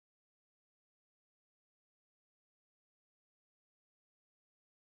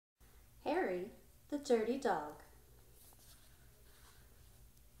Harry, the Dirty Dog.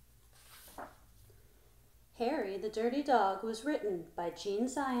 Harry, the Dirty Dog was written by Jean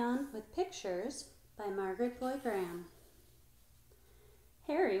Zion with pictures by Margaret Boy Graham.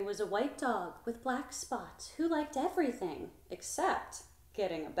 Harry was a white dog with black spots who liked everything except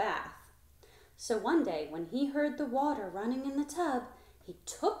getting a bath. So one day when he heard the water running in the tub, he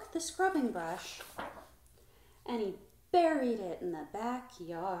took the scrubbing brush and he buried it in the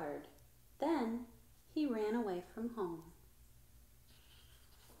backyard. Then he ran away from home.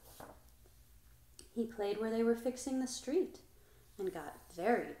 He played where they were fixing the street and got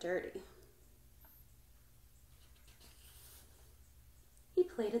very dirty. He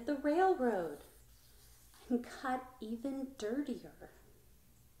played at the railroad and got even dirtier.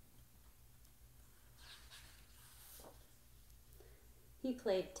 He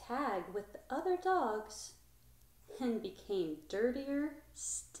played tag with the other dogs and became dirtier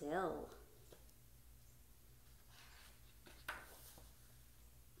still.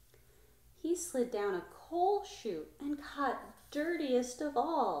 He slid down a coal chute and got dirtiest of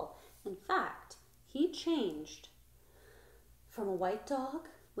all. In fact, he changed from a white dog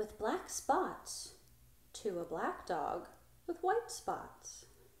with black spots to a black dog with white spots.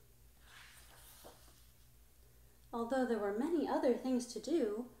 Although there were many other things to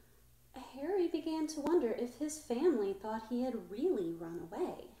do, Harry began to wonder if his family thought he had really run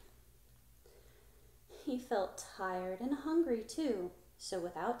away. He felt tired and hungry too, so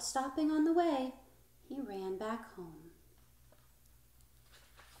without stopping on the way, he ran back home.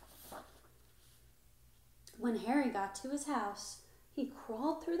 When Harry got to his house, he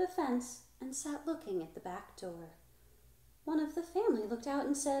crawled through the fence and sat looking at the back door. One of the family looked out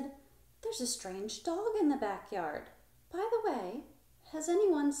and said, "There's a strange dog in the backyard. By the way, has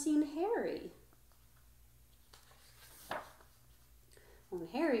anyone seen Harry?" When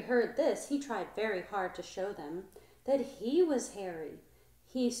Harry heard this, he tried very hard to show them that he was Harry.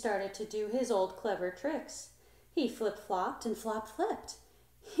 He started to do his old clever tricks. He flip-flopped and flop-flipped.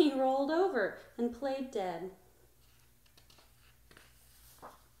 He rolled over and played dead.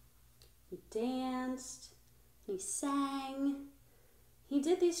 He danced, he sang. He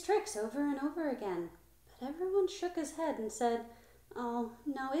did these tricks over and over again, but everyone shook his head and said, "Oh,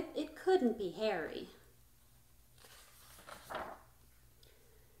 no, it couldn't be Harry."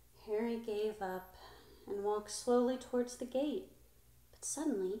 Harry gave up and walked slowly towards the gate, but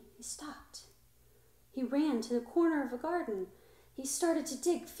suddenly he stopped. He ran to the corner of a garden. He started to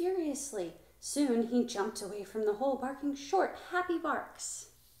dig furiously. Soon he jumped away from the hole, barking short, happy barks.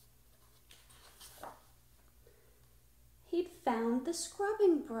 He'd found the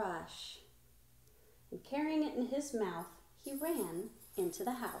scrubbing brush, and carrying it in his mouth, he ran into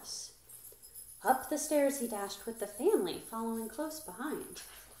the house. Up the stairs he dashed with the family following close behind.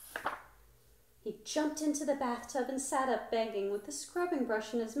 He jumped into the bathtub and sat up begging with the scrubbing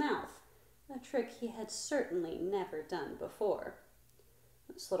brush in his mouth, a trick he had certainly never done before.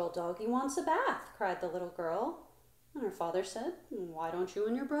 "This little doggy wants a bath," cried the little girl, and her father said, "Why don't you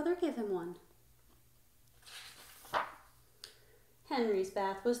and your brother give him one?" Henry's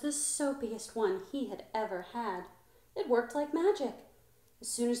bath was the soapiest one he had ever had. It worked like magic. As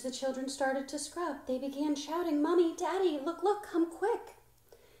soon as the children started to scrub, they began shouting, "Mommy, Daddy, look, look, come quick.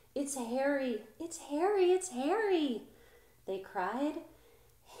 It's Harry, it's Harry, it's Harry," they cried.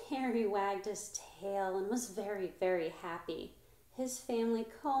 Harry wagged his tail and was very, very happy. His family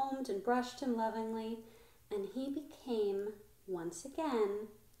combed and brushed him lovingly, and he became, once again,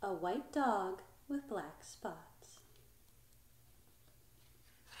 a white dog with black spots.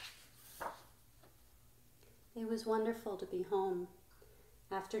 It was wonderful to be home.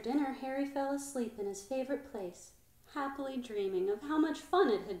 After dinner, Harry fell asleep in his favorite place, happily dreaming of how much fun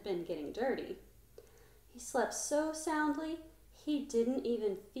it had been getting dirty. He slept so soundly, he didn't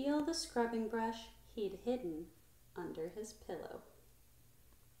even feel the scrubbing brush he'd hidden under his pillow.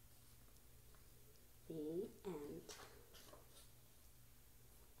 The end.